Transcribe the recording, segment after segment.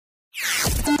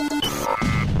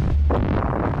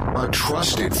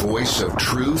trusted voice of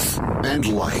truth and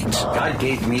light. God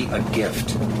gave me a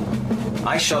gift.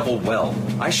 I shovel well.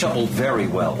 I shovel very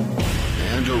well.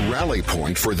 And a rally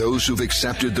point for those who've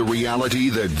accepted the reality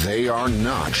that they are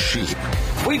not sheep.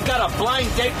 We've got a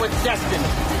blind date with destiny.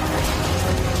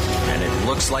 And it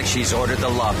looks like she's ordered the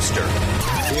lobster.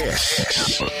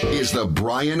 This is the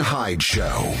Bryan Hyde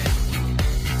Show.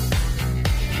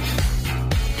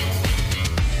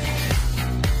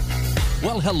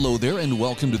 Well, hello there, and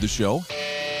welcome to the show.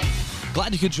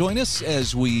 Glad you could join us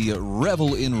as we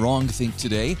revel in wrong think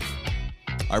today.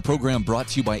 Our program brought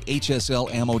to you by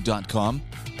hslammo.com,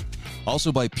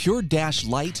 also by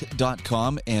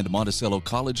pure-light.com and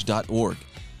monticellocollege.org.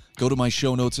 Go to my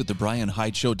show notes at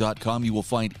thebryanhydeshow.com. You will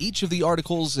find each of the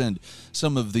articles and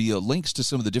some of the links to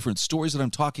some of the different stories that I'm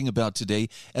talking about today,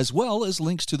 as well as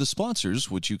links to the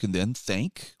sponsors, which you can then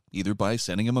thank either by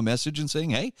sending them a message and saying,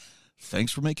 hey,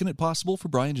 thanks for making it possible for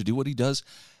Bryan to do what he does,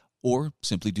 or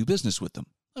simply do business with them.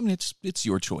 I mean, it's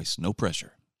your choice, no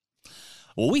pressure.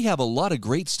 Well, we have a lot of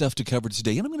great stuff to cover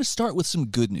today, and I'm going to start with some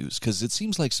good news, because it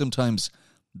seems like sometimes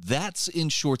that's in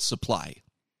short supply,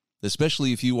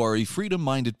 especially if you are a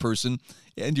freedom-minded person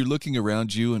and you're looking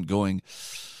around you and going,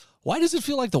 why does it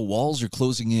feel like the walls are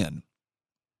closing in?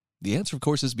 The answer, of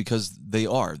course, is because they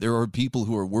are. There are people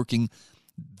who are working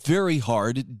very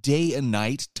hard, day and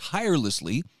night,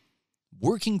 tirelessly,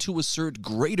 working to assert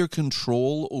greater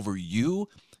control over you,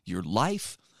 your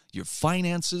life, your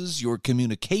finances, your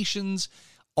communications,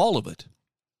 all of it.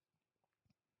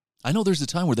 I know there's a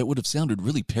time where that would have sounded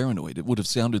really paranoid. It would have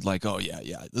sounded like, oh,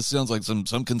 yeah, this sounds like some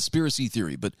conspiracy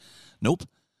theory. But nope,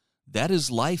 that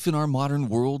is life in our modern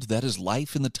world. That is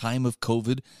life in the time of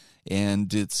COVID.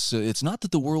 And it's not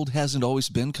that the world hasn't always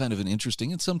been kind of an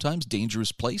interesting and sometimes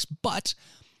dangerous place, but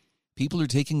people are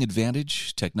taking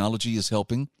advantage. Technology is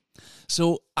helping.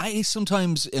 So I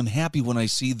sometimes am happy when I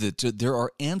see that there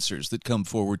are answers that come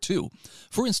forward too.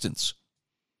 For instance,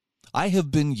 I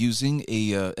have been using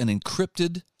an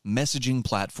encrypted messaging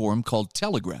platform called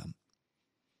Telegram.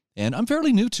 And I'm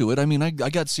fairly new to it. I mean, I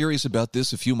got serious about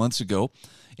this a few months ago,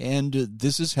 and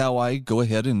this is how I go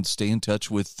ahead and stay in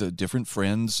touch with different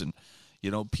friends and,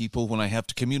 people when I have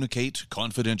to communicate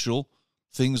confidential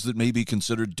things that may be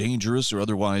considered dangerous or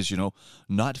otherwise,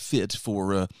 not fit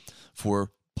for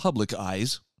public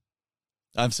eyes.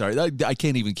 I'm sorry, I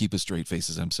can't even keep a straight face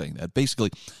as I'm saying that.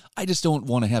 Basically, I just don't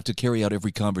want to have to carry out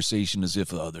every conversation as if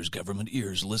there's government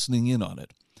ears listening in on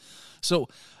it. So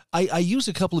I use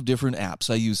a couple of different apps.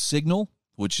 I use Signal,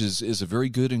 which is a very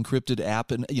good encrypted app.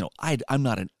 And, I'm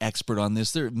not an expert on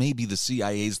this. There may be the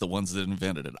CIA's the ones that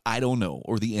invented it. I don't know,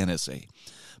 or the NSA.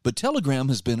 But Telegram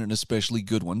has been an especially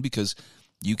good one because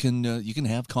you can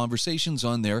have conversations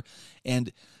on there,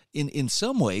 and in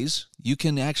some ways, you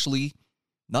can actually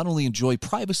not only enjoy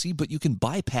privacy, but you can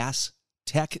bypass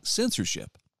tech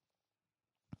censorship.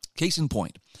 Case in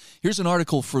point, here's an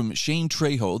article from Shane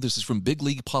Trejo. This is from Big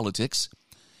League Politics.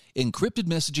 Encrypted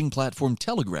messaging platform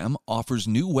Telegram offers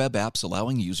new web apps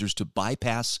allowing users to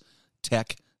bypass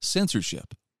tech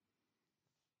censorship.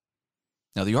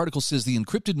 Now, the article says the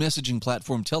encrypted messaging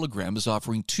platform Telegram is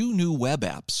offering two new web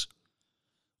apps,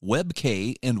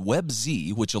 WebK and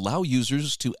WebZ, which allow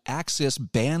users to access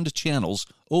banned channels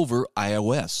over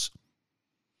iOS.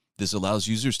 This allows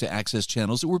users to access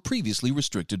channels that were previously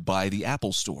restricted by the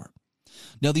Apple Store.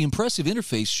 Now, the impressive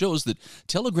interface shows that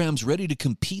Telegram's ready to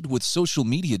compete with social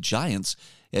media giants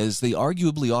as they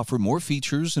arguably offer more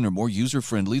features and are more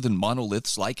user-friendly than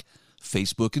monoliths like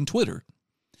Facebook and Twitter.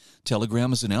 Telegram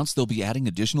has announced they'll be adding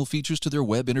additional features to their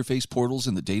web interface portals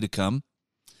in the day to come.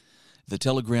 The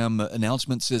Telegram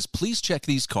announcement says, please check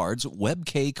these cards,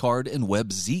 WebK card and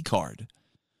WebZ card.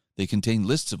 They contain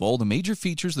lists of all the major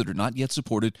features that are not yet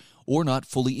supported or not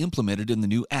fully implemented in the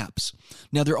new apps.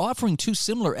 Now, they're offering two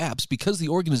similar apps because the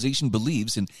organization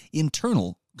believes in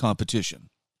internal competition.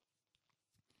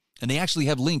 And they actually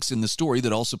have links in the story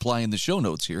that I'll supply in the show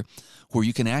notes here where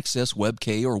you can access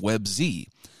WebK or WebZ.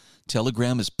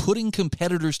 Telegram is putting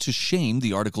competitors to shame,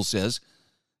 the article says,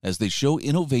 as they show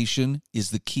innovation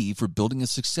is the key for building a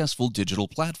successful digital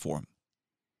platform.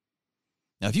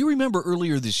 Now, if you remember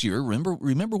earlier this year,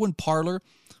 remember when Parler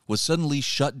was suddenly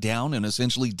shut down and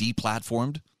essentially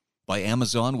deplatformed by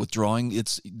Amazon withdrawing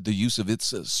the use of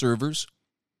its servers?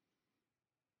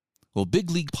 Well,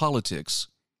 Big League Politics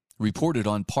reported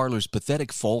on Parler's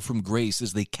pathetic fall from grace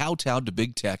as they kowtowed to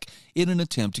big tech in an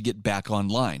attempt to get back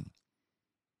online.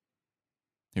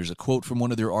 Here's a quote from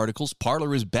one of their articles.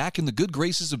 Parler is back in the good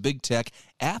graces of big tech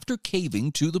after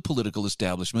caving to the political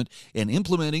establishment and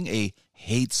implementing a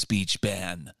hate speech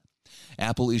ban.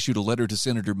 Apple issued a letter to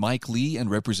Senator Mike Lee and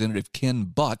Representative Ken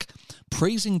Buck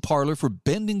praising Parler for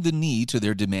bending the knee to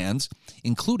their demands,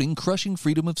 including crushing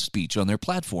freedom of speech on their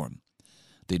platform.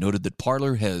 They noted that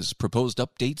Parler has proposed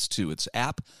updates to its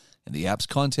app and the app's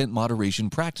content moderation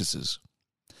practices.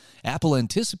 Apple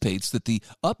anticipates that the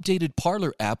updated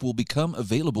Parler app will become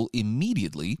available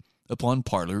immediately upon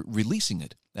Parler releasing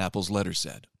it, Apple's letter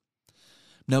said.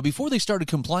 Now, before they started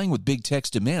complying with big tech's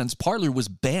demands, Parler was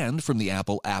banned from the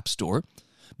Apple App Store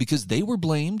because they were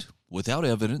blamed, without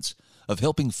evidence, of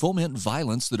helping foment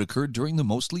violence that occurred during the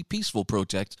mostly peaceful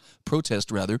protest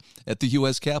at the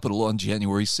U.S. Capitol on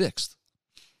January 6th.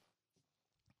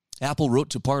 Apple wrote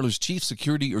to Parler's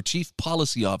chief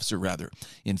policy officer,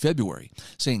 in February,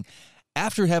 saying,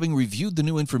 "After having reviewed the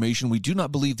new information, we do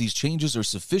not believe these changes are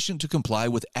sufficient to comply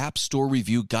with App Store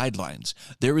review guidelines.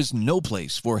 There is no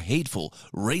place for hateful,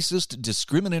 racist,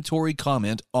 discriminatory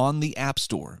comment on the App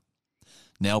Store."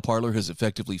 Now Parler has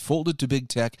effectively folded to big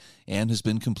tech and has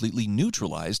been completely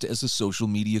neutralized as a social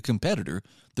media competitor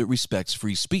that respects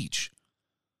free speech.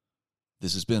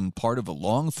 This has been part of a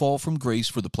long fall from grace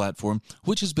for the platform,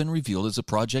 which has been revealed as a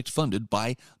project funded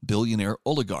by billionaire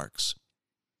oligarchs.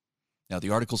 Now, the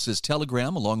article says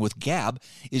Telegram, along with Gab,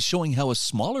 is showing how a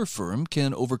smaller firm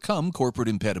can overcome corporate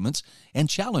impediments and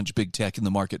challenge big tech in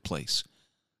the marketplace.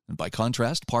 And by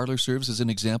contrast, Parler serves as an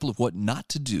example of what not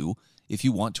to do if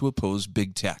you want to oppose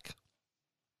big tech.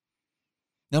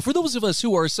 Now, for those of us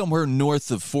who are somewhere north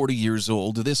of 40 years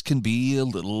old, this can be a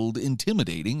little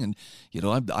intimidating. And,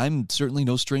 I'm certainly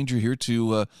no stranger here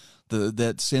to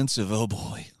that sense of, oh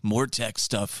boy, more tech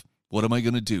stuff. What am I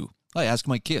going to do? I ask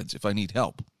my kids if I need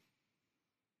help.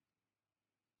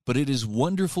 But it is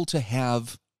wonderful to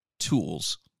have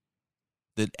tools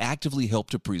that actively help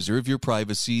to preserve your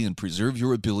privacy and preserve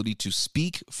your ability to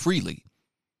speak freely.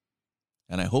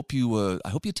 And I hope you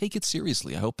take it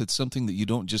seriously. I hope it's something that you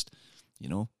don't just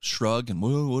shrug and,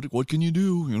 well, what can you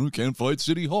do? You can't fight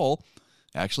City Hall.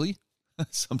 Actually,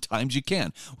 sometimes you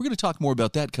can. We're going to talk more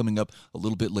about that coming up a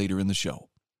little bit later in the show.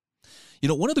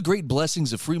 One of the great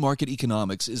blessings of free market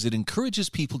economics is it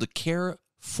encourages people to care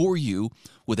for you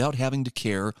without having to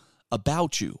care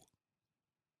about you.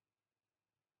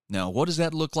 Now, what does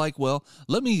that look like? Well,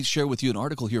 let me share with you an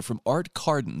article here from Art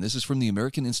Carden. This is from the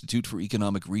American Institute for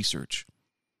Economic Research.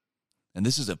 And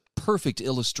this is a perfect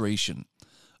illustration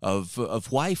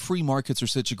of why free markets are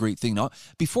such a great thing. Now,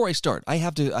 before I start, I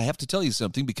have to tell you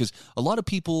something, because a lot of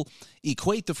people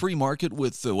equate the free market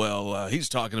with, he's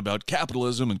talking about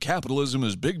capitalism, and capitalism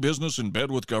is big business in bed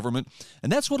with government.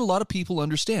 And that's what a lot of people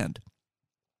understand,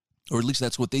 or at least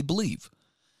that's what they believe.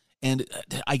 And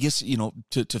I guess,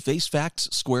 to face facts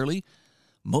squarely,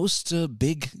 most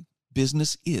big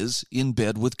business is in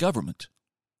bed with government.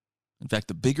 In fact,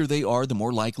 the bigger they are, the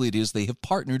more likely it is they have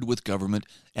partnered with government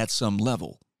at some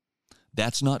level.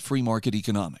 That's not free market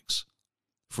economics.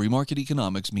 Free market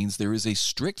economics means there is a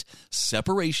strict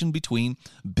separation between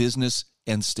business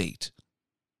and state.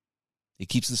 It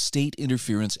keeps the state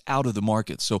interference out of the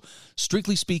market. So,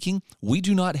 strictly speaking, we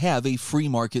do not have a free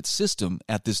market system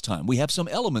at this time. We have some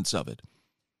elements of it.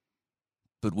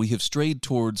 But we have strayed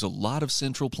towards a lot of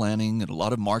central planning and a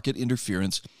lot of market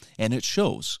interference, and it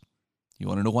shows. You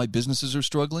want to know why businesses are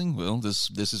struggling? Well, this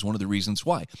is one of the reasons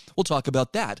why. We'll talk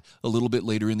about that a little bit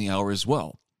later in the hour as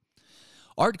well.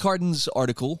 Art Carden's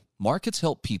article, Markets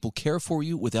Help People Care for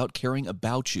You Without Caring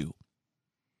About You,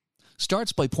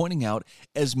 starts by pointing out,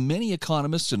 as many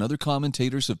economists and other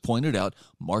commentators have pointed out,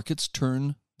 markets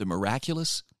turn the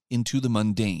miraculous into the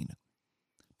mundane.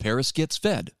 Paris gets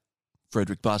fed,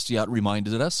 Frederick Bastiat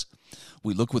reminded us.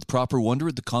 We look with proper wonder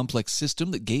at the complex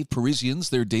system that gave Parisians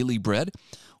their daily bread.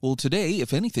 Well, today,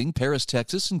 if anything, Paris,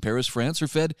 Texas, and Paris, France are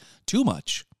fed too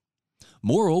much.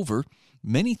 Moreover,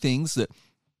 many things that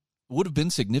would have been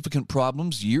significant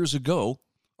problems years ago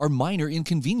are minor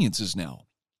inconveniences now.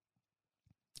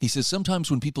 He says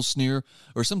sometimes people sneer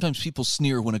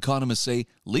when economists say,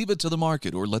 leave it to the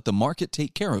market or let the market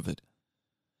take care of it.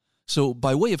 So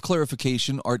by way of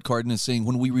clarification, Art Carden is saying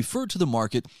when we refer to the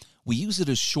market, we use it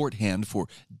as shorthand for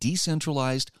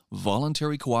decentralized,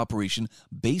 voluntary cooperation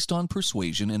based on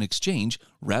persuasion and exchange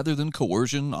rather than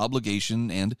coercion, obligation,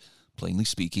 and, plainly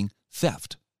speaking,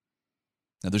 theft.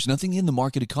 Now, there's nothing in the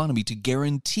market economy to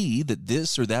guarantee that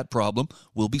this or that problem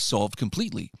will be solved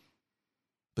completely.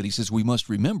 But he says we must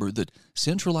remember that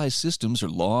centralized systems are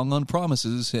long on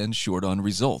promises and short on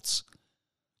results.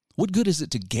 What good is it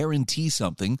to guarantee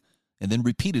something and then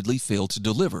repeatedly fail to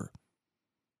deliver?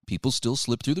 People still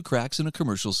slip through the cracks in a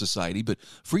commercial society, but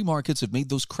free markets have made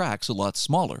those cracks a lot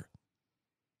smaller.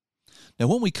 Now,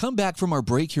 when we come back from our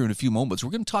break here in a few moments,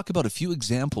 we're going to talk about a few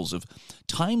examples of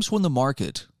times when the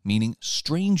market, meaning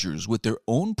strangers with their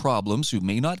own problems who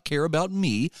may not care about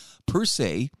me per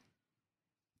se,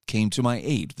 came to my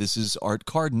aid. This is Art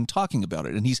Carden talking about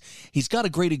it. And he's got a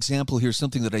great example here,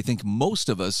 something that I think most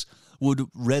of us would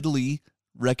readily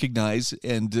recognize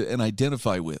and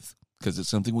identify with, because it's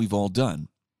something we've all done.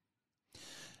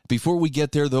 Before we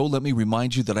get there, though, let me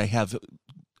remind you that I have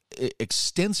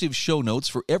extensive show notes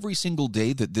for every single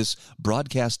day that this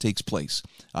broadcast takes place.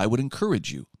 I would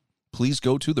encourage you, please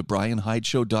go to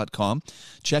thebryanhydeshow.com.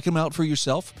 Check them out for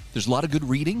yourself. There's a lot of good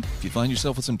reading if you find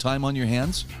yourself with some time on your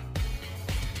hands.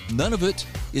 None of it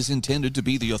is intended to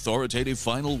be the authoritative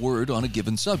final word on a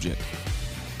given subject.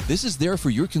 This is there for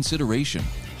your consideration.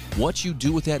 What you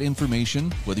do with that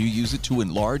information, whether you use it to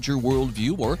enlarge your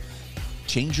worldview or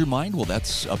change your mind, well,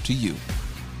 that's up to you.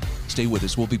 Stay with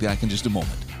us. We'll be back in just a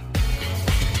moment.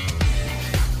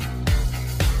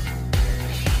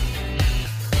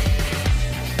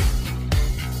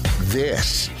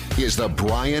 This is the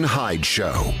Bryan Hyde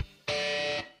Show.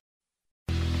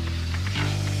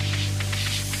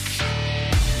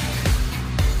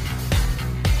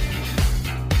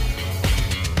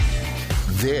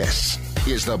 This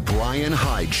is the Bryan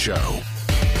Hyde Show.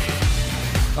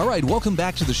 All right, welcome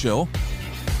back to the show.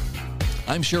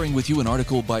 I'm sharing with you an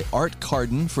article by Art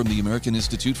Carden from the American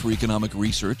Institute for Economic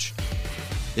Research.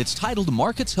 It's titled,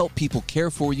 Markets Help People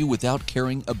Care for You Without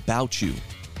Caring About You.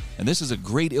 And this is a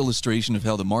great illustration of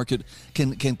how the market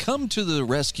can come to the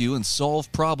rescue and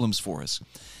solve problems for us.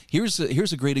 Here's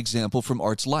a great example from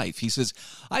Art's life. He says,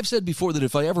 I've said before that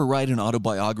if I ever write an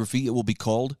autobiography, it will be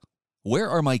called, Where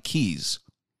Are My Keys?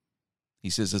 He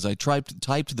says, as I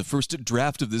typed the first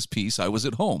draft of this piece, I was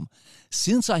at home.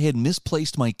 Since I had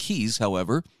misplaced my keys,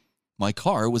 however, my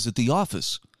car was at the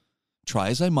office. Try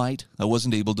as I might, I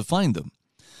wasn't able to find them.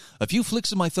 A few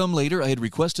flicks of my thumb later, I had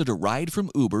requested a ride from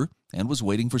Uber and was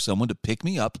waiting for someone to pick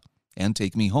me up and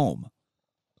take me home.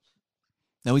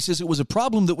 Now, he says it was a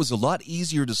problem that was a lot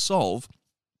easier to solve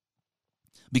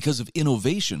because of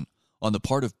innovation on the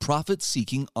part of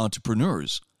profit-seeking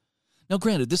entrepreneurs. Now,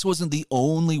 granted, this wasn't the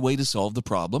only way to solve the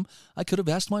problem. I could have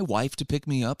asked my wife to pick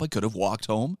me up. I could have walked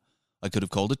home. I could have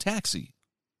called a taxi.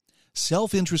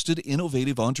 Self-interested,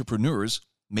 innovative entrepreneurs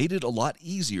made it a lot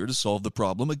easier to solve the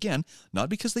problem, again, not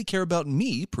because they care about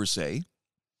me, per se,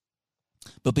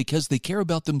 but because they care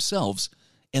about themselves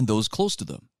and those close to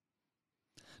them.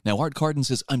 Now, Art Carden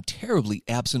says, I'm terribly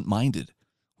absent-minded,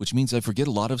 which means I forget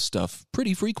a lot of stuff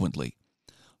pretty frequently.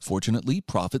 Fortunately,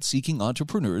 profit-seeking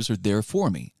entrepreneurs are there for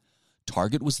me.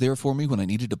 Target was there for me when I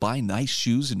needed to buy nice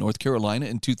shoes in North Carolina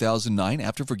in 2009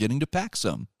 after forgetting to pack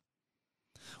some.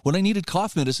 When I needed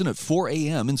cough medicine at 4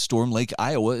 a.m. in Storm Lake,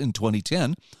 Iowa in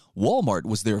 2010, Walmart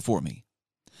was there for me.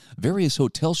 Various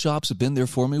hotel shops have been there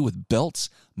for me with belts,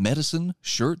 medicine,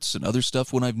 shirts, and other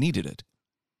stuff when I've needed it.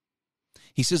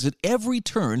 He says at every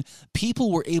turn,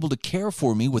 people were able to care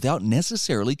for me without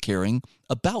necessarily caring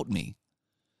about me.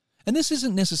 And this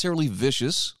isn't necessarily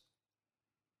vicious.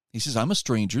 He says, I'm a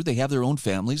stranger. They have their own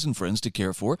families and friends to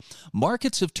care for.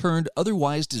 Markets have turned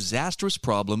otherwise disastrous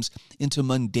problems into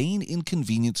mundane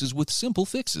inconveniences with simple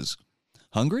fixes.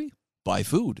 Hungry? Buy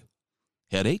food.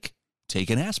 Headache? Take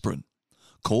an aspirin.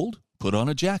 Cold? Put on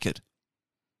a jacket.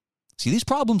 See, these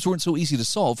problems weren't so easy to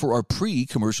solve for our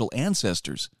pre-commercial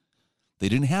ancestors. They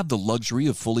didn't have the luxury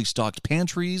of fully stocked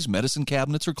pantries, medicine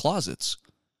cabinets, or closets.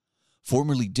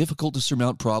 Formerly difficult to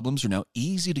surmount problems are now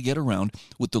easy to get around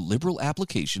with the liberal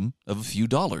application of a few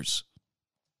dollars.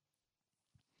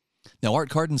 Now,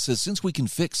 Art Carden says, since we can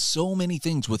fix so many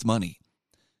things with money,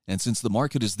 and since the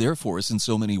market is there for us in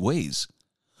so many ways,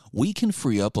 we can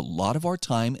free up a lot of our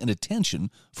time and attention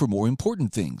for more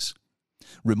important things.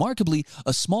 Remarkably,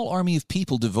 a small army of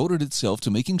people devoted itself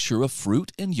to making sure a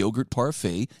fruit and yogurt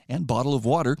parfait and bottle of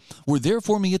water were there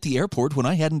for me at the airport when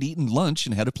I hadn't eaten lunch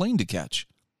and had a plane to catch.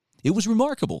 It was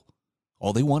remarkable.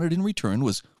 All they wanted in return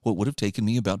was what would have taken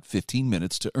me about 15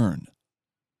 minutes to earn.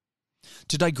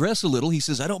 To digress a little, he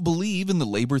says, I don't believe in the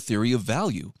labor theory of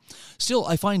value. Still,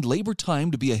 I find labor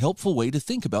time to be a helpful way to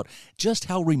think about just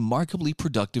how remarkably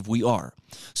productive we are.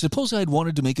 Suppose I had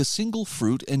wanted to make a single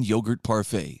fruit and yogurt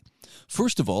parfait.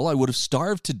 First of all, I would have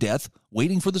starved to death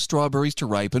waiting for the strawberries to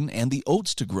ripen and the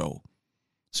oats to grow.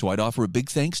 So I'd offer a big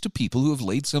thanks to people who have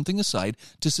laid something aside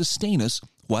to sustain us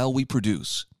while we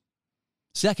produce.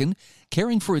 Second,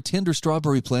 caring for a tender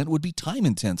strawberry plant would be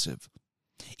time-intensive.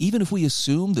 Even if we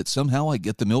assume that somehow I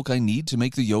get the milk I need to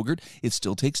make the yogurt, it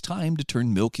still takes time to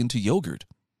turn milk into yogurt.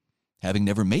 Having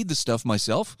never made the stuff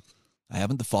myself, I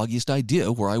haven't the foggiest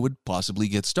idea where I would possibly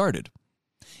get started.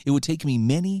 It would take me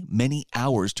many, many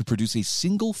hours to produce a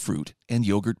single fruit and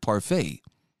yogurt parfait.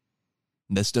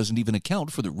 This doesn't even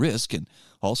account for the risk, and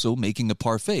also making a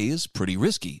parfait is pretty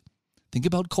risky. Think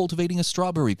about cultivating a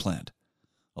strawberry plant.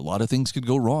 A lot of things could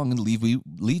go wrong and leave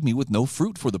me with no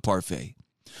fruit for the parfait.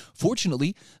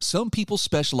 Fortunately, some people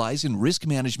specialize in risk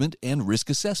management and risk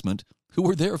assessment who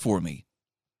were there for me.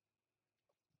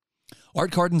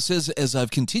 Art Carden says, as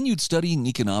I've continued studying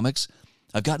economics,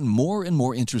 I've gotten more and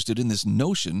more interested in this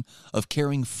notion of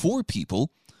caring for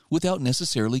people without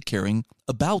necessarily caring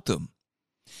about them.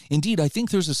 Indeed, I think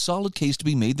there's a solid case to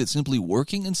be made that simply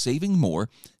working and saving more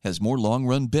has more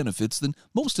long-run benefits than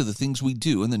most of the things we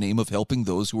do in the name of helping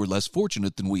those who are less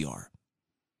fortunate than we are.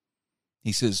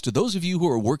 He says, to those of you who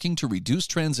are working to reduce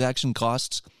transaction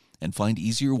costs and find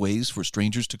easier ways for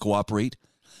strangers to cooperate,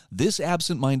 this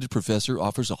absent-minded professor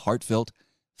offers a heartfelt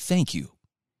thank you.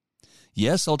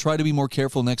 Yes, I'll try to be more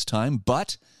careful next time,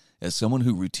 but as someone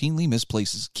who routinely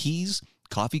misplaces keys,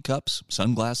 coffee cups,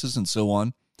 sunglasses, and so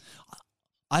on,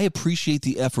 I appreciate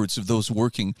the efforts of those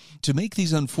working to make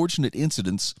these unfortunate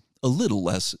incidents a little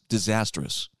less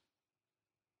disastrous.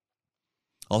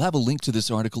 I'll have a link to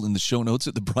this article in the show notes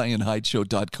at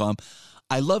thebryanhydeshow.com.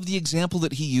 I love the example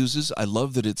that he uses. I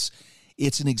love that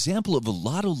it's an example of a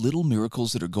lot of little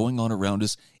miracles that are going on around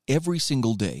us every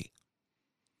single day.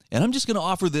 And I'm just going to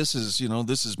offer this as,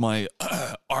 this is my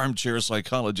armchair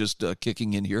psychologist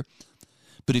kicking in here.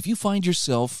 But if you find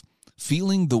yourself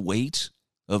feeling the weight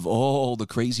of all the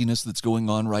craziness that's going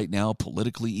on right now,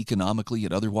 politically, economically,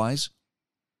 and otherwise,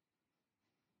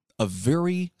 a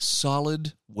very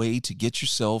solid way to get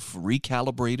yourself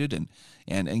recalibrated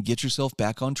and get yourself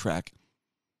back on track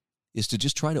is to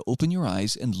just try to open your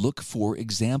eyes and look for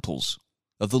examples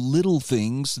of the little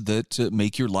things that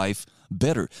make your life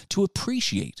better, to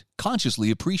consciously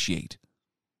appreciate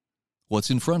what's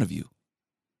in front of you.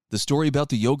 The story about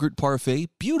the yogurt parfait,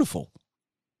 beautiful.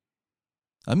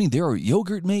 I mean, there are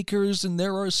yogurt makers and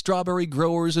there are strawberry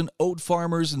growers and oat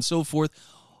farmers and so forth,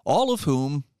 all of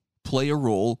whom play a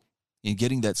role in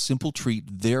getting that simple treat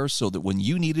there so that when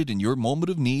you need it in your moment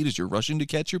of need as you're rushing to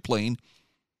catch your plane,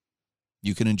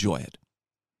 you can enjoy it.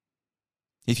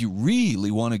 If you really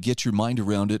want to get your mind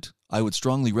around it, I would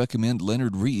strongly recommend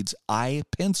Leonard Read's I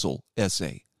Pencil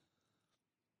essay,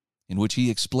 in which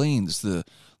he explains the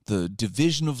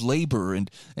division of labor and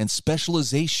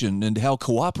specialization and how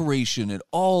cooperation and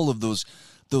all of those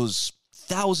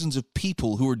thousands of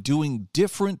people who are doing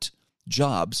different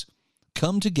jobs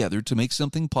come together to make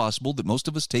something possible that most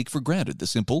of us take for granted, the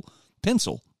simple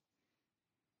pencil.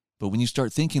 But when you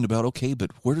start thinking about, okay,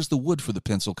 but where does the wood for the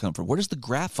pencil come from? Where does the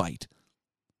graphite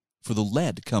for the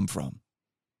lead come from?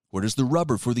 Where does the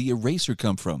rubber for the eraser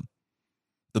come from?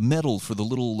 The metal for the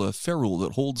little ferrule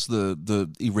that holds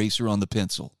the eraser on the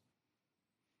pencil?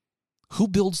 Who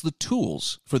builds the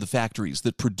tools for the factories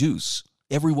that produce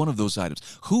every one of those items?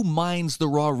 Who mines the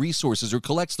raw resources or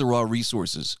collects the raw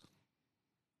resources?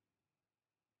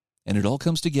 And it all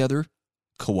comes together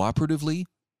cooperatively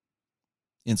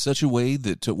in such a way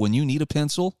that when you need a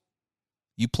pencil,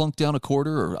 you plunk down a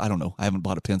quarter, or I don't know, I haven't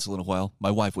bought a pencil in a while.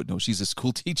 My wife would know, she's a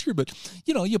school teacher, but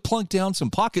you plunk down some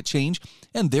pocket change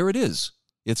and there it is.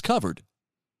 It's covered.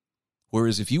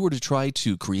 Whereas if you were to try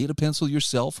to create a pencil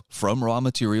yourself from raw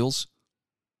materials,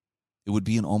 it would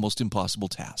be an almost impossible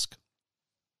task.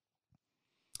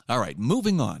 All right,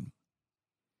 moving on.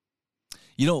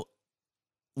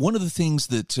 One of the things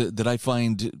that I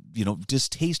find,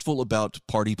 distasteful about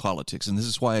party politics, and this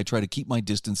is why I try to keep my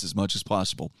distance as much as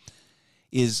possible,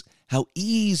 is how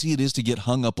easy it is to get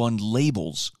hung up on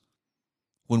labels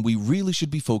when we really should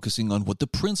be focusing on what the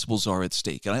principles are at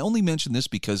stake. And I only mention this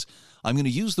because I'm going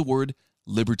to use the word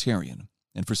libertarian.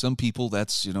 And for some people,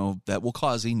 that's, that will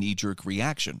cause a knee-jerk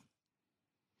reaction.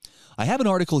 I have an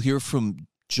article here from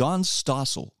John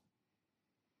Stossel.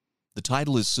 The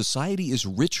title is Society is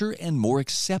Richer and More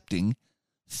Accepting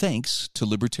Thanks to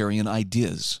Libertarian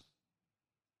Ideas.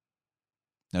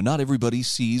 Now, not everybody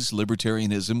sees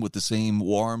libertarianism with the same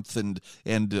warmth and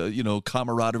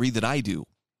camaraderie that I do.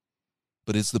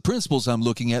 But it's the principles I'm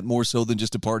looking at more so than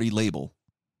just a party label.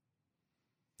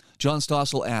 John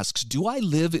Stossel asks, do I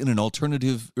live in an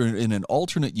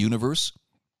alternate universe?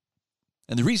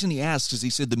 And the reason he asks is he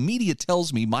said, the media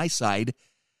tells me my side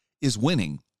is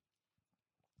winning.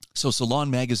 So Salon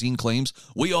magazine claims,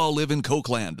 we all live in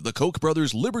Kochland, the Koch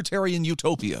brothers' libertarian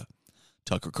utopia.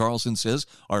 Tucker Carlson says,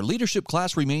 our leadership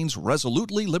class remains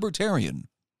resolutely libertarian.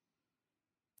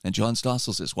 And John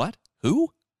Stossel says, what?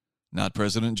 Who? Not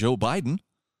President Joe Biden.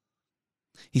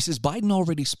 He says Biden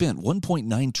already spent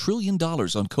 $1.9 trillion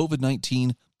on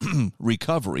COVID-19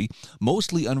 recovery,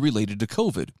 mostly unrelated to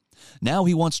COVID. Now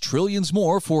he wants trillions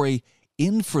more for a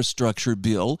infrastructure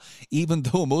bill, even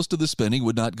though most of the spending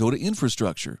would not go to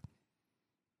infrastructure.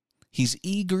 He's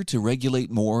eager to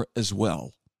regulate more as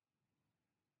well.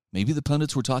 Maybe the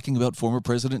pundits were talking about former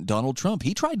President Donald Trump.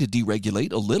 He tried to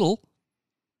deregulate a little.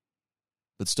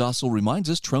 But Stossel reminds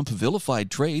us Trump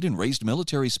vilified trade and raised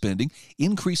military spending,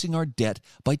 increasing our debt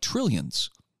by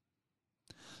trillions.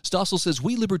 Stossel says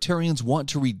we libertarians want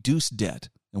to reduce debt,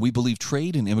 and we believe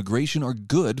trade and immigration are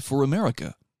good for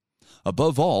America.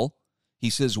 Above all, he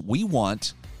says we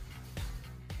believe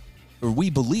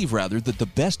that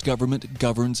the best government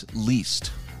governs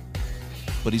least.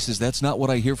 But he says that's not what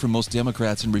I hear from most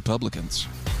Democrats and Republicans.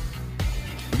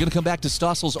 We're going to come back to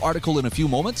Stossel's article in a few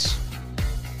moments.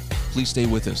 Please stay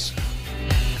with us.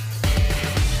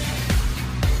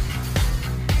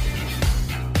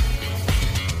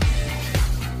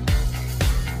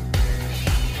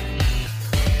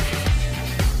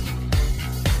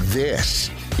 This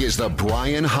is the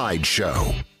Bryan Hyde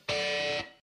Show.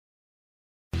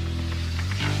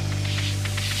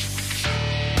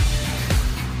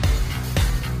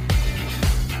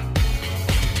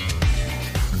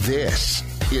 This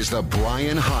is the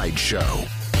Bryan Hyde Show.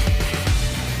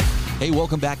 Hey,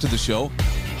 welcome back to the show.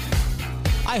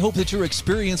 I hope that your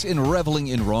experience in reveling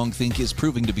in wrongthink is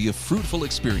proving to be a fruitful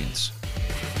experience.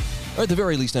 Or at the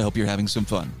very least, I hope you're having some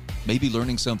fun, maybe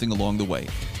learning something along the way.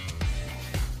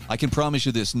 I can promise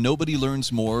you this, nobody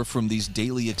learns more from these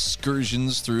daily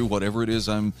excursions through whatever it is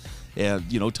I'm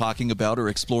talking about or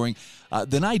exploring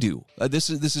than I do. This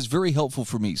is very helpful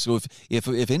for me. So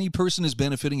if any person is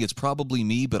benefiting, it's probably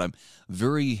me, but I'm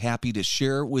very happy to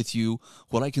share with you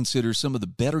what I consider some of the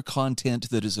better content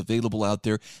that is available out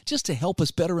there just to help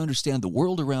us better understand the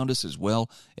world around us as well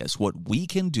as what we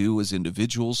can do as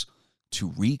individuals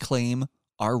to reclaim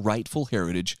our rightful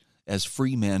heritage as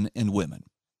free men and women.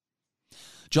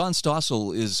 John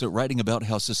Stossel is writing about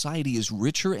how society is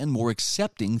richer and more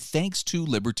accepting thanks to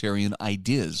libertarian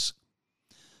ideas.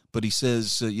 But he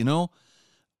says,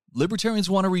 libertarians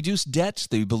want to reduce debt.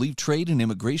 They believe trade and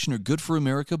immigration are good for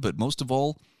America, but most of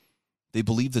all, they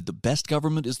believe that the best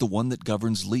government is the one that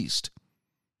governs least.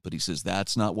 But he says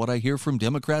that's not what I hear from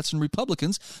Democrats and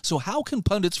Republicans. So how can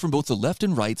pundits from both the left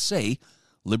and right say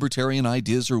libertarian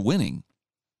ideas are winning?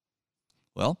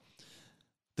 Well,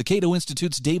 the Cato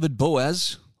Institute's David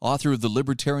Boaz, author of The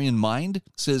Libertarian Mind,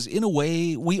 says, in a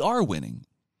way, we are winning.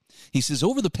 He says,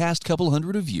 over the past couple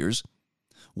hundred of years,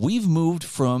 we've moved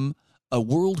from a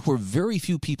world where very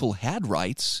few people had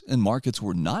rights and markets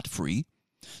were not free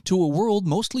to a world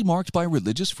mostly marked by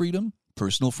religious freedom,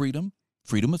 personal freedom,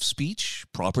 freedom of speech,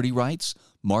 property rights,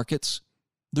 markets,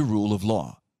 the rule of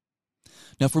law.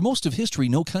 Now, for most of history,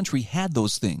 no country had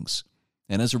those things.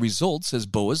 And as a result, says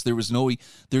Boas,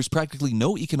 there's practically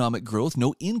no economic growth,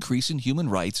 no increase in human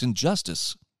rights and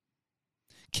justice.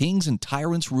 Kings and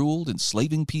tyrants ruled,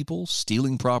 enslaving people,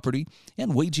 stealing property,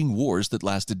 and waging wars that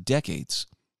lasted decades.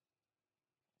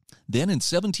 Then in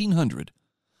 1700,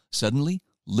 suddenly,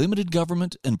 limited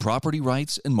government and property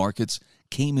rights and markets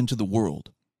came into the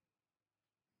world.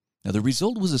 Now, the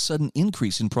result was a sudden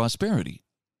increase in prosperity.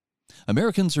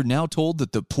 Americans are now told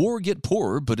that the poor get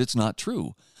poorer, but it's not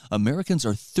true. Americans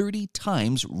are 30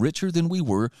 times richer than we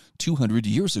were 200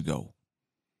 years ago.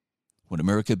 When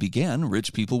America began,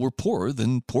 rich people were poorer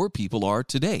than poor people are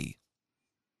today.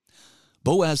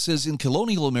 Boaz says in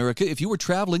colonial America, if you were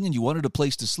traveling and you wanted a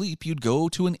place to sleep, you'd go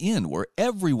to an inn where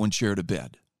everyone shared a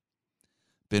bed.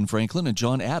 Ben Franklin and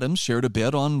John Adams shared a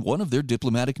bed on one of their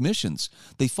diplomatic missions.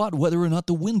 They fought whether or not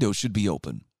the window should be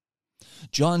open.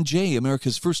 John Jay,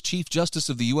 America's first Chief Justice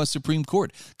of the U.S. Supreme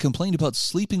Court, complained about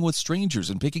sleeping with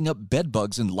strangers and picking up bed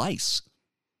bugs and lice.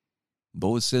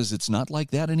 Boas says it's not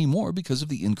like that anymore because of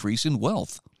the increase in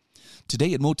wealth.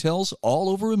 Today at motels all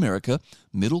over America,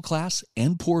 middle class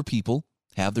and poor people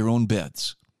have their own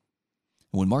beds.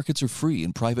 When markets are free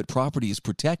and private property is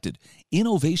protected,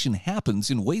 innovation happens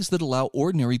in ways that allow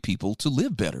ordinary people to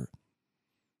live better.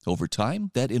 Over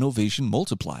time, that innovation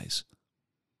multiplies.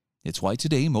 It's why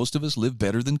today most of us live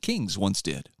better than kings once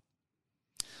did.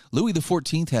 Louis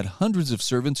XIV had hundreds of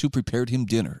servants who prepared him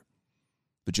dinner.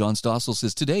 But John Stossel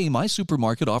says, today my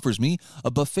supermarket offers me a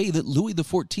buffet that Louis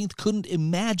XIV couldn't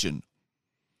imagine.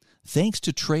 Thanks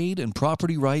to trade and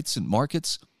property rights and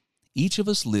markets, each of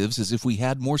us lives as if we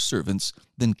had more servants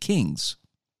than kings.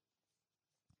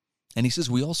 And he says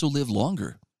we also live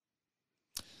longer.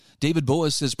 David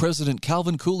Boas says President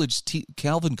Calvin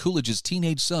Coolidge's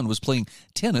teenage son was playing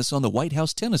tennis on the White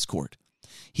House tennis court.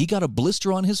 He got a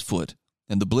blister on his foot,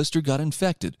 and the blister got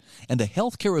infected, and the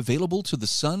health care available to the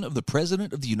son of the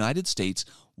President of the United States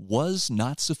was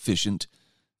not sufficient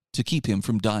to keep him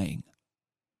from dying.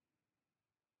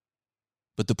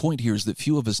 But the point here is that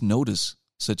few of us notice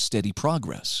such steady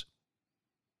progress.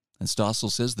 And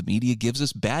Stossel says the media gives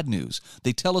us bad news.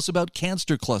 They tell us about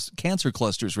cancer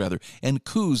clusters, and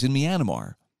coups in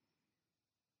Myanmar.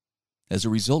 As a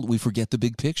result, we forget the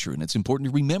big picture, and it's important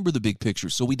to remember the big picture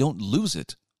so we don't lose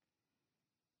it.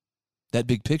 That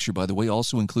big picture, by the way,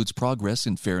 also includes progress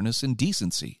in fairness and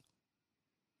decency.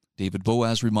 David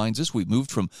Boaz reminds us we've moved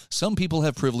from some people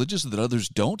have privileges that others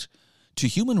don't to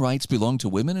human rights belong to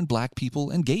women and black people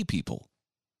and gay people.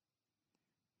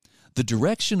 The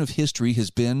direction of history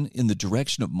has been in the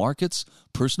direction of markets,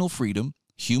 personal freedom,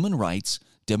 human rights,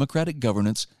 democratic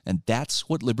governance, and that's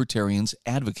what libertarians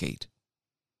advocate.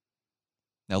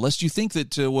 Now, lest you think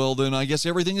that, well, then I guess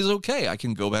everything is okay. I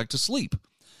can go back to sleep.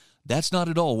 That's not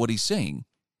at all what he's saying.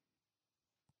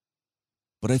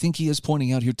 But I think he is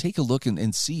pointing out here, take a look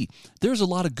and see. There's a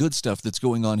lot of good stuff that's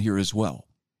going on here as well.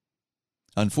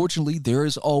 Unfortunately, there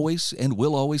is always and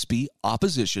will always be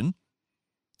opposition.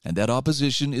 And that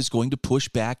opposition is going to push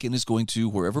back and is going to,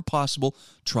 wherever possible,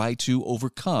 try to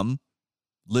overcome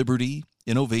liberty,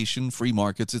 innovation, free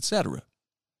markets, etc.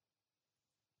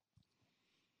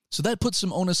 So that puts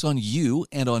some onus on you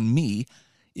and on me.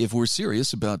 If we're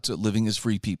serious about living as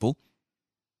free people,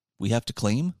 we have to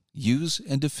claim, use,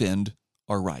 and defend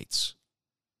our rights.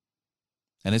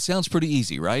 And it sounds pretty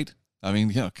easy, right? I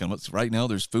mean, right now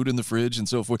there's food in the fridge and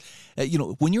so forth.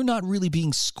 When you're not really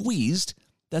being squeezed,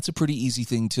 that's a pretty easy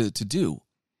thing to do.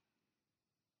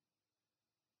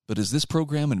 But as this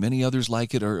program and many others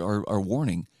like it are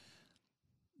warning,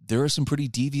 there are some pretty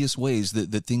devious ways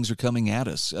that things are coming at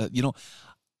us.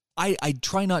 I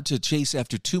try not to chase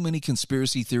after too many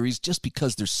conspiracy theories just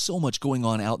because there's so much going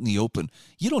on out in the open.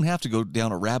 You don't have to go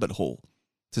down a rabbit hole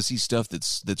to see stuff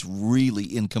that's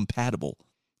really incompatible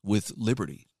with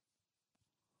liberty.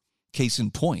 Case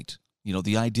in point,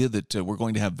 the idea that we're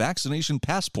going to have vaccination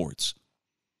passports.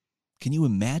 Can you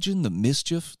imagine the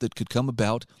mischief that could come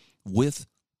about with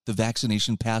the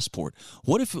vaccination passport?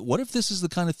 What if this is the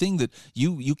kind of thing that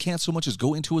you can't so much as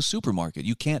go into a supermarket?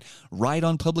 You can't ride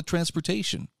on public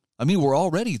transportation. I mean, we're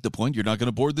already at the point you're not going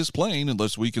to board this plane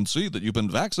unless we can see that you've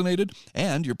been vaccinated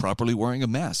and you're properly wearing a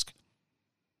mask.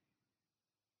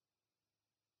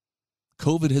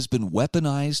 COVID has been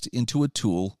weaponized into a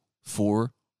tool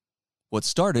for what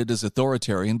started as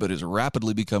authoritarian but is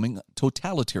rapidly becoming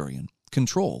totalitarian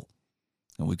control.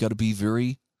 And we've got to be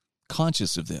very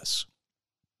conscious of this.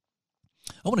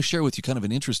 I want to share with you kind of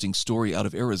an interesting story out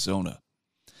of Arizona.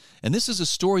 And this is a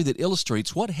story that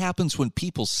illustrates what happens when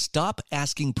people stop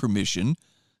asking permission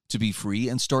to be free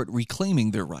and start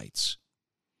reclaiming their rights.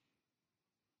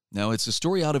 Now, it's a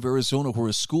story out of Arizona where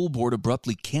a school board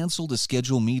abruptly canceled a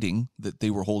scheduled meeting that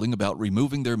they were holding about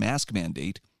removing their mask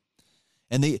mandate.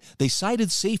 And they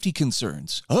cited safety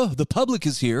concerns. Oh, the public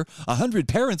is here. 100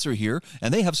 parents are here,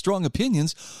 and they have strong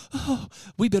opinions. Oh,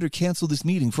 we better cancel this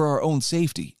meeting for our own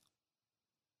safety.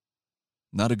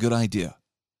 Not a good idea.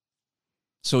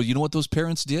 So you know what those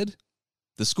parents did?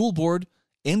 The school board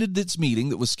ended its meeting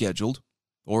that was scheduled,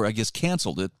 or I guess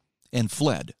canceled it, and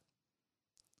fled.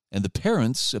 And the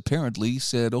parents apparently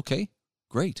said, okay,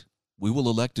 great. We will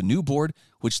elect a new board,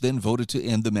 which then voted to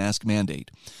end the mask mandate.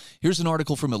 Here's an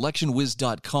article from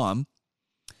electionwiz.com.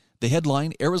 The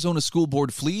headline, Arizona School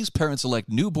Board flees, parents elect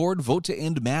new board, vote to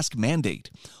end mask mandate.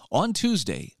 On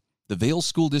Tuesday, the Vail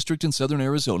School District in southern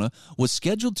Arizona was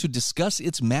scheduled to discuss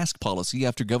its mask policy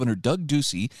after Governor Doug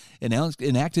Ducey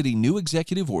enacted a new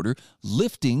executive order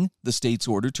lifting the state's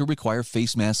order to require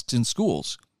face masks in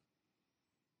schools.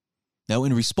 Now,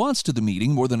 in response to the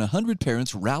meeting, more than 100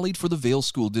 parents rallied for the Vail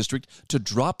School District to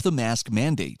drop the mask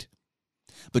mandate.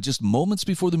 But just moments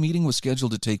before the meeting was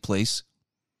scheduled to take place,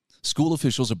 school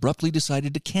officials abruptly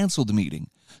decided to cancel the meeting,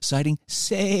 citing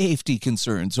safety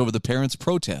concerns over the parents'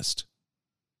 protest.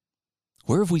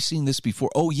 Where have we seen this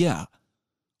before? Oh, yeah.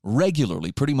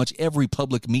 Regularly, pretty much every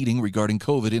public meeting regarding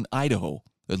COVID in Idaho.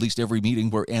 At least every meeting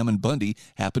where Ammon Bundy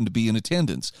happened to be in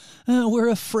attendance. We're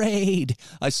afraid.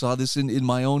 I saw this in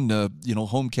my own,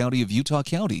 home county of Utah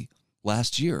County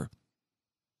last year.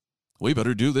 We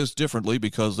better do this differently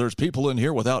because there's people in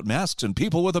here without masks and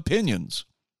people with opinions.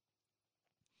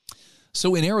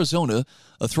 So in Arizona,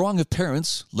 a throng of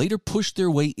parents later pushed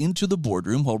their way into the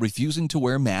boardroom while refusing to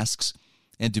wear masks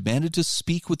and demanded to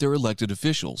speak with their elected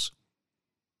officials.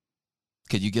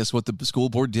 Can you guess what the school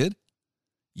board did?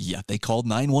 Yeah, they called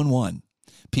 911.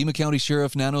 Pima County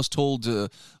Sheriff Nanos told a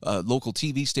local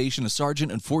TV station a sergeant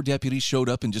and 4 deputies showed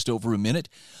up in just over a minute.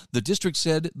 The district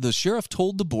said the sheriff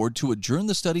told the board to adjourn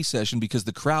the study session because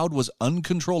the crowd was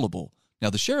uncontrollable. Now,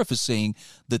 the sheriff is saying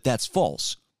that that's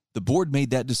false. The board made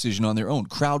that decision on their own.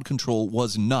 Crowd control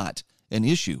was not an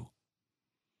issue.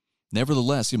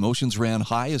 Nevertheless, emotions ran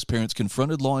high as parents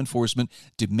confronted law enforcement,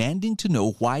 demanding to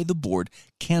know why the board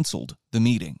canceled the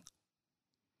meeting.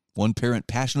 One parent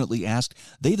passionately asked,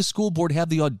 "They, the school board, have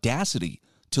the audacity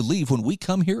to leave when we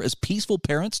come here as peaceful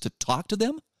parents to talk to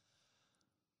them?"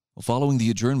 Well, following the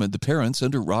adjournment, the parents,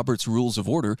 under Robert's Rules of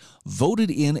Order,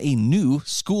 voted in a new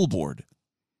school board.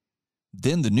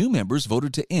 Then the new members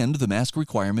voted to end the mask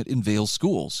requirement in Vail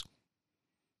schools.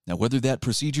 Now, whether that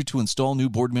procedure to install new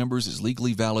board members is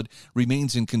legally valid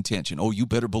remains in contention. Oh, you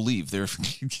better believe the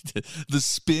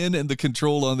spin and the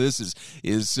control on this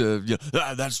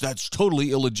that's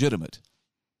totally illegitimate.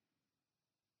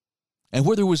 And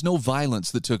where there was no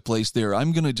violence that took place there,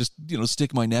 I'm going to just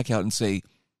stick my neck out and say,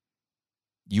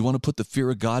 you want to put the fear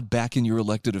of God back in your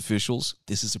elected officials?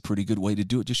 This is a pretty good way to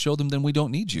do it. Just show them then we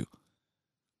don't need you.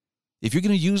 If you're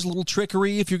going to use a little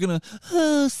trickery, if you're going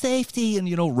to, safety,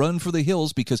 and, run for the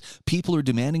hills because people are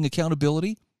demanding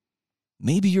accountability,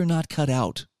 maybe you're not cut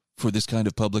out for this kind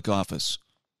of public office.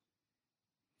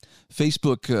 A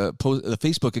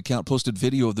Facebook account posted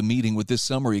video of the meeting with this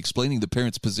summary explaining the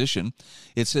parents' position.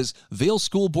 It says, Vail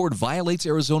School Board violates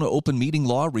Arizona open meeting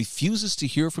law, refuses to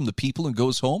hear from the people, and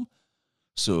goes home.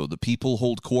 So the people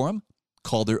hold quorum,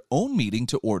 call their own meeting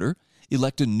to order,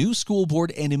 elect a new school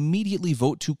board, and immediately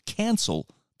vote to cancel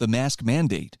the mask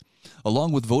mandate,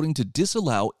 along with voting to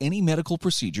disallow any medical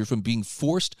procedure from being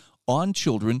forced on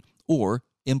children or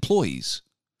employees.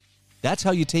 That's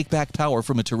how you take back power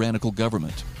from a tyrannical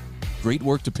government. Great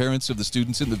work to parents of the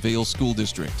students in the Vail School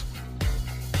District.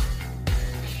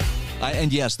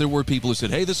 And yes, there were people who said,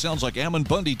 hey, this sounds like Ammon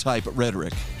Bundy type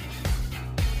rhetoric.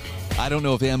 I don't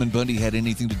know if Ammon Bundy had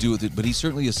anything to do with it, but he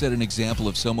certainly has set an example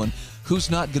of someone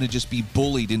who's not going to just be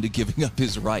bullied into giving up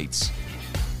his rights.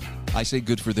 I say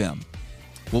good for them.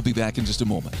 We'll be back in just a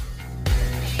moment.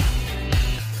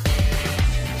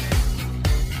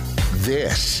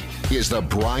 This is the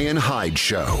Bryan Hyde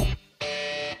Show.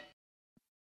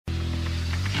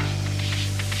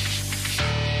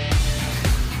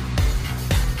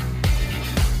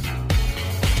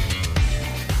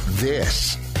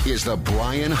 This is the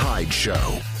Bryan Hyde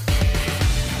Show.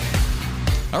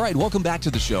 All right, welcome back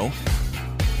to the show.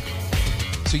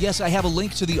 So yes, I have a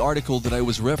link to the article that I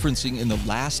was referencing in the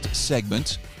last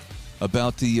segment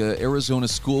about the Arizona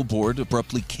School Board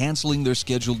abruptly canceling their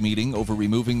scheduled meeting over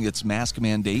removing its mask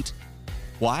mandate.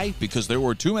 Why? Because there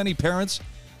were too many parents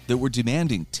that were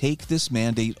demanding, take this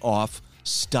mandate off,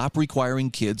 stop requiring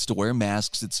kids to wear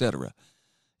masks, etc.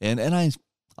 And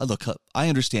look, I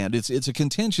understand it's a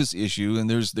contentious issue, and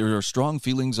there are strong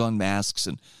feelings on masks,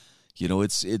 and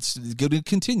it's going to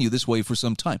continue this way for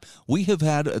some time. We have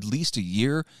had at least a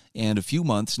year and a few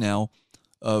months now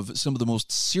of some of the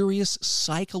most serious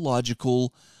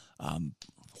psychological,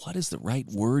 what is the right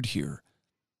word here?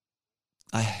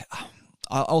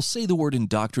 I'll say the word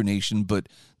indoctrination, but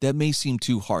that may seem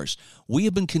too harsh. We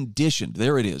have been conditioned,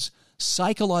 there it is,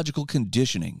 psychological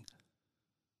conditioning,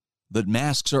 that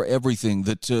masks are everything,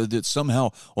 that somehow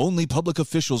only public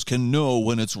officials can know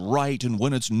when it's right and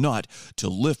when it's not to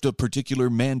lift a particular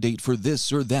mandate for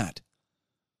this or that.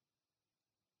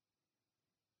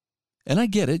 And I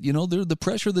get it, the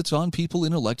pressure that's on people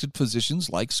in elected positions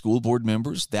like school board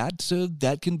members,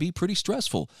 that can be pretty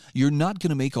stressful. You're not going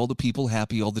to make all the people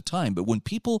happy all the time, but when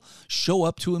people show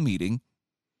up to a meeting,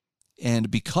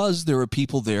 and because there are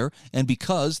people there, and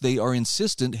because they are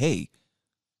insistent, hey,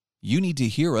 you need to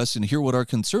hear us and hear what our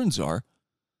concerns are,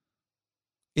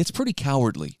 it's pretty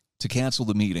cowardly to cancel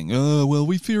the meeting. Oh, well,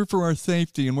 we fear for our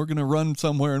safety, and we're going to run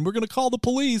somewhere, and we're going to call the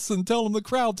police and tell them the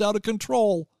crowd's out of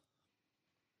control.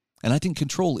 And I think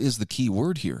control is the key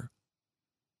word here.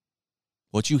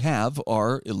 What you have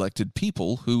are elected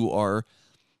people who are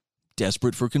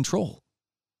desperate for control.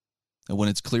 And when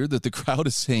it's clear that the crowd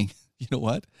is saying, you know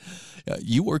what,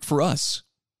 you work for us,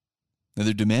 and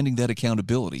they're demanding that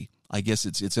accountability, I guess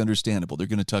it's understandable. They're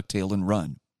going to tuck tail and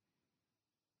run.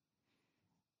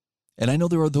 And I know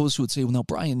there are those who would say, well, now,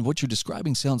 Bryan, what you're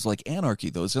describing sounds like anarchy,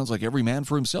 though. It sounds like every man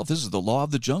for himself. This is the law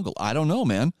of the jungle. I don't know,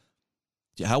 man.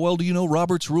 How well do you know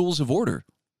Robert's Rules of Order?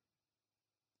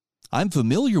 I'm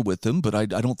familiar with them, but I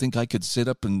don't think I could sit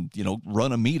up and,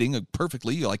 run a meeting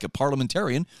perfectly like a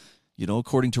parliamentarian,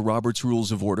 according to Robert's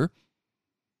Rules of Order.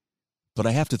 But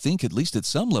I have to think, at least at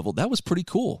some level, that was pretty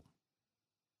cool.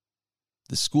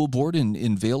 The school board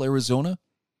in Vail, Arizona,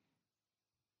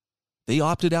 they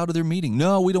opted out of their meeting.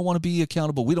 No, we don't want to be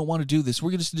accountable. We don't want to do this.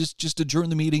 We're going to just adjourn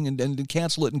the meeting and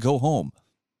cancel it and go home.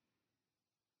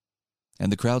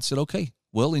 And the crowd said, okay,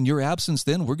 well, in your absence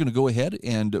then, we're going to go ahead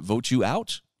and vote you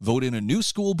out, vote in a new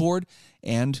school board,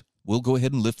 and we'll go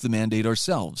ahead and lift the mandate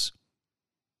ourselves.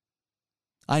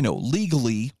 I know,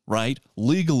 legally, right?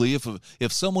 Legally,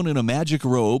 if someone in a magic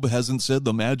robe hasn't said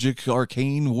the magic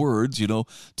arcane words,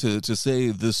 to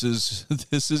say this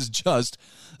is just,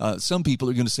 some people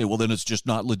are going to say, well, then it's just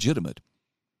not legitimate.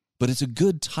 But it's a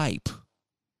good type.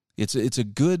 It's a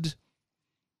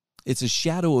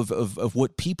shadow of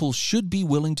what people should be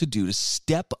willing to do, to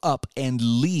step up and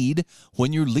lead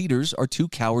when your leaders are too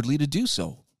cowardly to do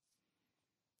so.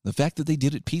 The fact that they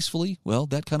did it peacefully, well,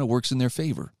 that kind of works in their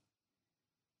favor.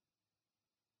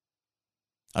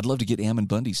 I'd love to get Ammon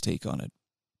Bundy's take on it.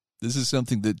 This is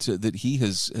something that he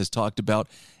has talked about,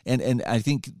 and I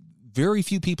think very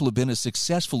few people have been as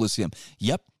successful as him.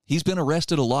 Yep, he's been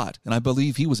arrested a lot, and I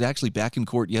believe he was actually back in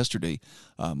court yesterday.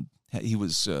 He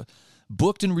was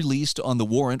booked and released on the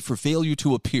warrant for failure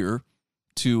to appear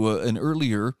to an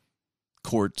earlier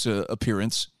court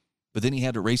appearance, but then he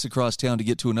had to race across town to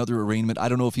get to another arraignment. I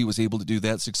don't know if he was able to do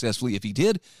that successfully. If he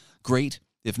did, great.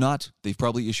 If not, they've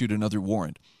probably issued another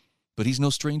warrant. But he's no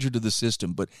stranger to the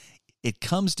system. But it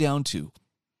comes down to,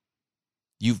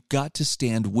 you've got to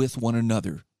stand with one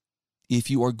another if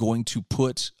you are going to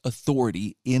put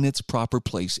authority in its proper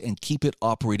place and keep it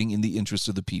operating in the interests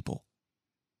of the people.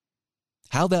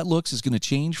 How that looks is going to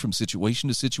change from situation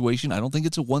to situation. I don't think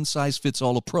it's a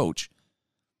one-size-fits-all approach.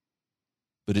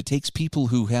 But it takes people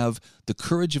who have the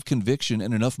courage of conviction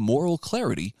and enough moral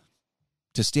clarity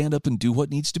to stand up and do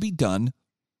what needs to be done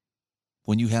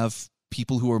when you have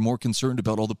people who are more concerned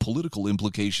about all the political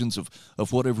implications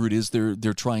of whatever it is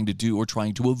they're trying to do or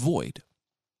trying to avoid.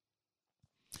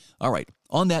 All right,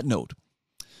 on that note,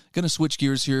 going to switch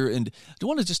gears here, and I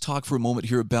want to just talk for a moment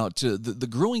here about the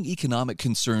growing economic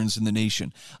concerns in the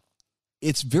nation.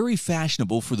 It's very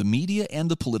fashionable for the media and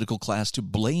the political class to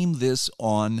blame this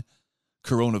on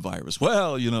coronavirus.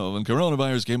 Well, when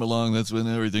coronavirus came along, that's when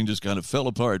everything just kind of fell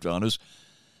apart on us.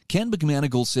 Ken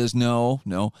McManigal says, no.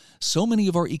 So many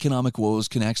of our economic woes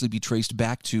can actually be traced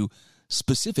back to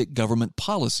specific government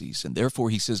policies, and therefore,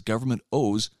 he says, government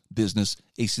owes business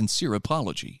a sincere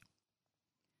apology.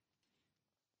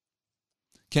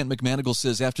 Kent McManigal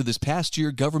says, after this past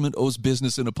year, government owes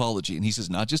business an apology. And he says,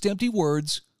 not just empty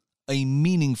words, a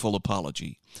meaningful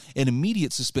apology. An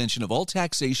immediate suspension of all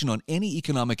taxation on any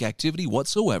economic activity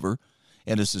whatsoever,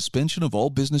 and a suspension of all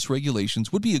business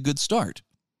regulations would be a good start.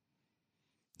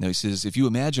 Now, he says, if you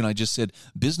imagine I just said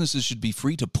businesses should be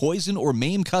free to poison or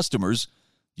maim customers,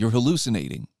 you're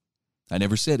hallucinating. I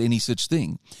never said any such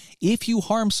thing. If you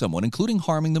harm someone, including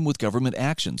harming them with government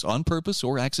actions, on purpose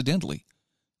or accidentally,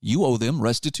 you owe them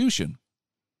restitution.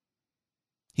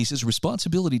 He says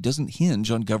responsibility doesn't hinge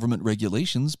on government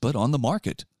regulations, but on the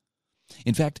market.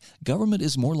 In fact, government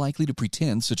is more likely to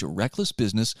pretend such a reckless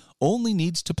business only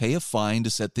needs to pay a fine to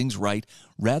set things right,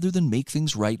 rather than make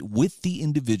things right with the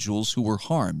individuals who were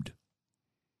harmed.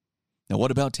 Now,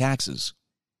 what about taxes?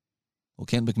 Well,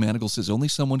 Kent McManigal says only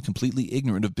someone completely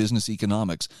ignorant of business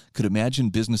economics could imagine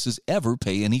businesses ever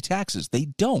pay any taxes. They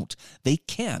don't. They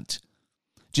can't.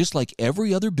 Just like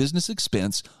every other business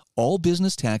expense, all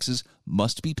business taxes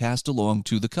must be passed along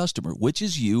to the customer, which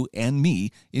is you and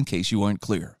me, in case you aren't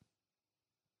clear.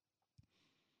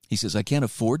 He says, I can't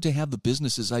afford to have the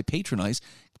businesses I patronize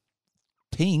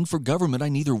paying for government I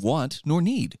neither want nor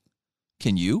need.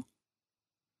 Can you?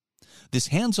 This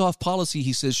hands-off policy,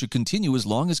 he says, should continue as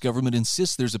long as government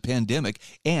insists there's a pandemic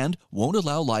and won't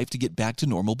allow life to get back to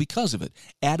normal because of it,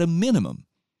 at a minimum.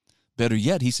 Better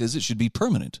yet, he says it should be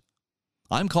permanent.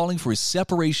 I'm calling for a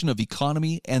separation of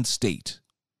economy and state.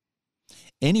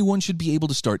 Anyone should be able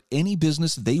to start any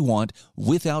business they want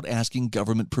without asking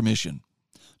government permission.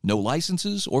 No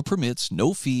licenses or permits,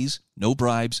 no fees, no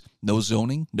bribes, no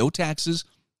zoning, no taxes,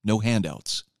 no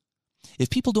handouts.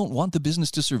 If people don't want the business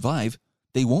to survive,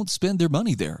 they won't spend their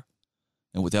money there.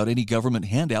 And without any government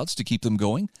handouts to keep them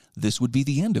going, this would be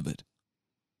the end of it.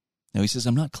 Now, he says,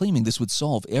 I'm not claiming this would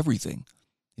solve everything.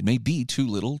 It may be too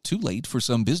little, too late for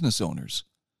some business owners.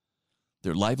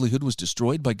 Their livelihood was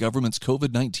destroyed by government's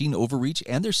COVID-19 overreach,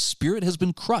 and their spirit has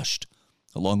been crushed,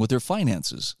 along with their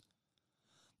finances.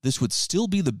 This would still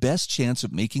be the best chance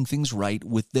of making things right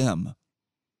with them.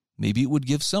 Maybe it would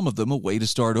give some of them a way to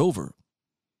start over.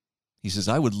 He says,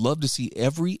 I would love to see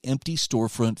every empty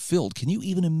storefront filled. Can you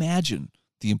even imagine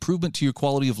the improvement to your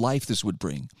quality of life this would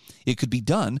bring? It could be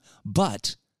done,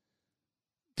 but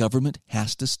government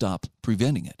has to stop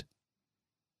preventing it.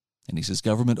 And he says,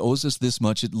 government owes us this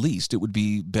much at least. It would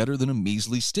be better than a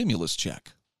measly stimulus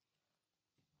check.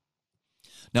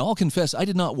 Now, I'll confess, I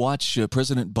did not watch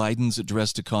President Biden's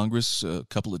address to Congress a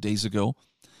couple of days ago,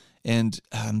 and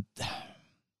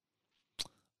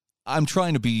I'm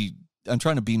trying to be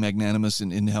magnanimous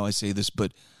in how I say this,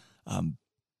 but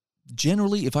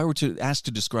generally, if I were to ask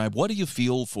to describe, what do you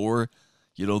feel for,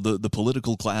 the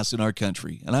political class in our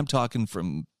country? And I'm talking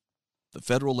from the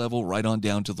federal level right on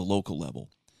down to the local level.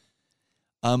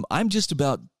 I'm just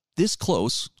about this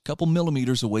close, a couple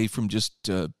millimeters away from just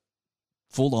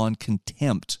full-on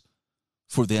contempt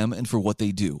for them and for what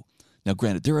they do. Now,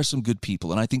 granted, there are some good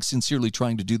people, and I think sincerely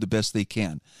trying to do the best they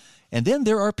can. And then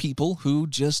there are people who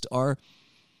just are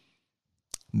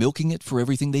milking it for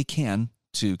everything they can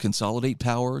to consolidate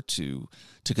power, to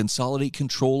consolidate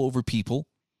control over people.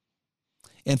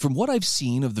 And from what I've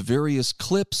seen of the various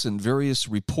clips and various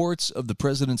reports of the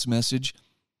president's message,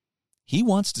 he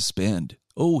wants to spend.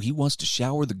 Oh, he wants to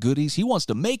shower the goodies. He wants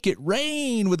to make it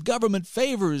rain with government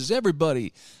favors,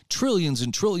 everybody. Trillions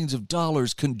and trillions of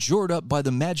dollars conjured up by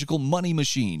the magical money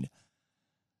machine.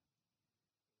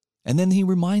 And then he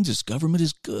reminds us, government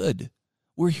is good.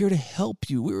 We're here to help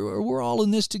you. We're all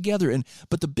in this together.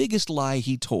 But the biggest lie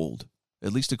he told,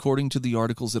 at least according to the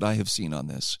articles that I have seen on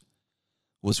this,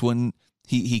 was when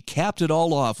he capped it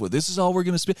all off with, this is all we're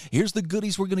going to spend. Here's the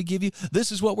goodies we're going to give you.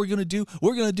 This is what we're going to do.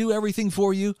 We're going to do everything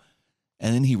for you.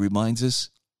 And then he reminds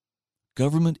us,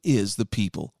 government is the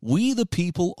people. We, the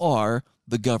people, are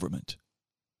the government.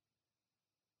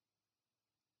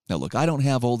 Now, look, I don't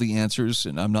have all the answers,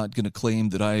 and I'm not going to claim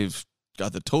that I've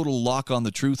got the total lock on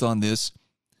the truth on this,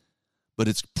 but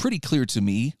it's pretty clear to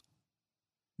me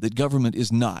that government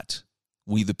is not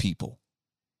we, the people.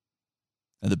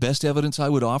 And the best evidence I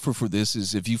would offer for this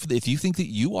is if you think that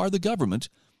you are the government,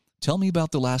 tell me about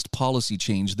the last policy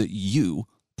change that you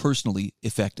personally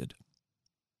effected.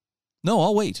 No,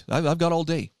 I'll wait. I've got all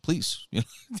day. Please,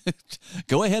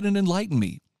 go ahead and enlighten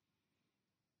me.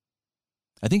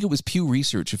 I think it was Pew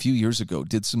Research a few years ago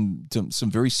did some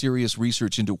very serious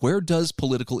research into where does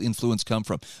political influence come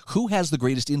from? Who has the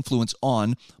greatest influence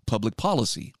on public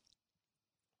policy?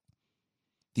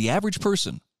 The average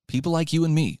person, people like you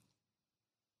and me,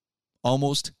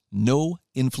 almost no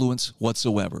influence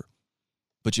whatsoever.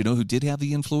 But you know who did have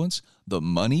the influence? The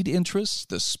moneyed interests,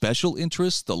 the special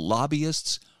interests, the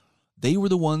lobbyists. They were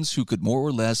the ones who could more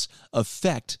or less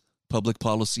affect public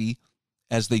policy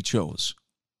as they chose.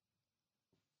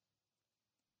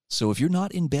 So if you're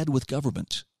not in bed with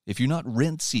government, if you're not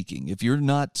rent-seeking, if you're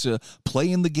not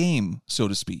playing the game, so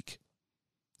to speak,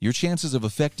 your chances of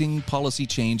affecting policy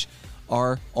change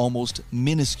are almost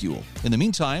minuscule. In the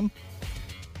meantime,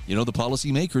 the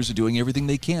policymakers are doing everything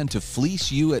they can to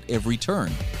fleece you at every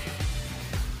turn.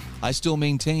 I still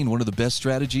maintain one of the best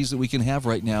strategies that we can have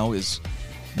right now is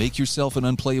make yourself an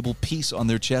unplayable piece on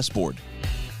their chessboard.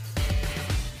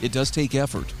 It does take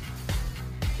effort,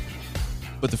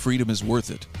 but the freedom is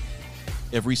worth it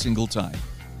every single time.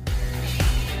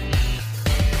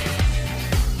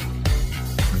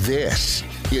 This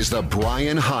is the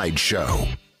Bryan Hyde Show.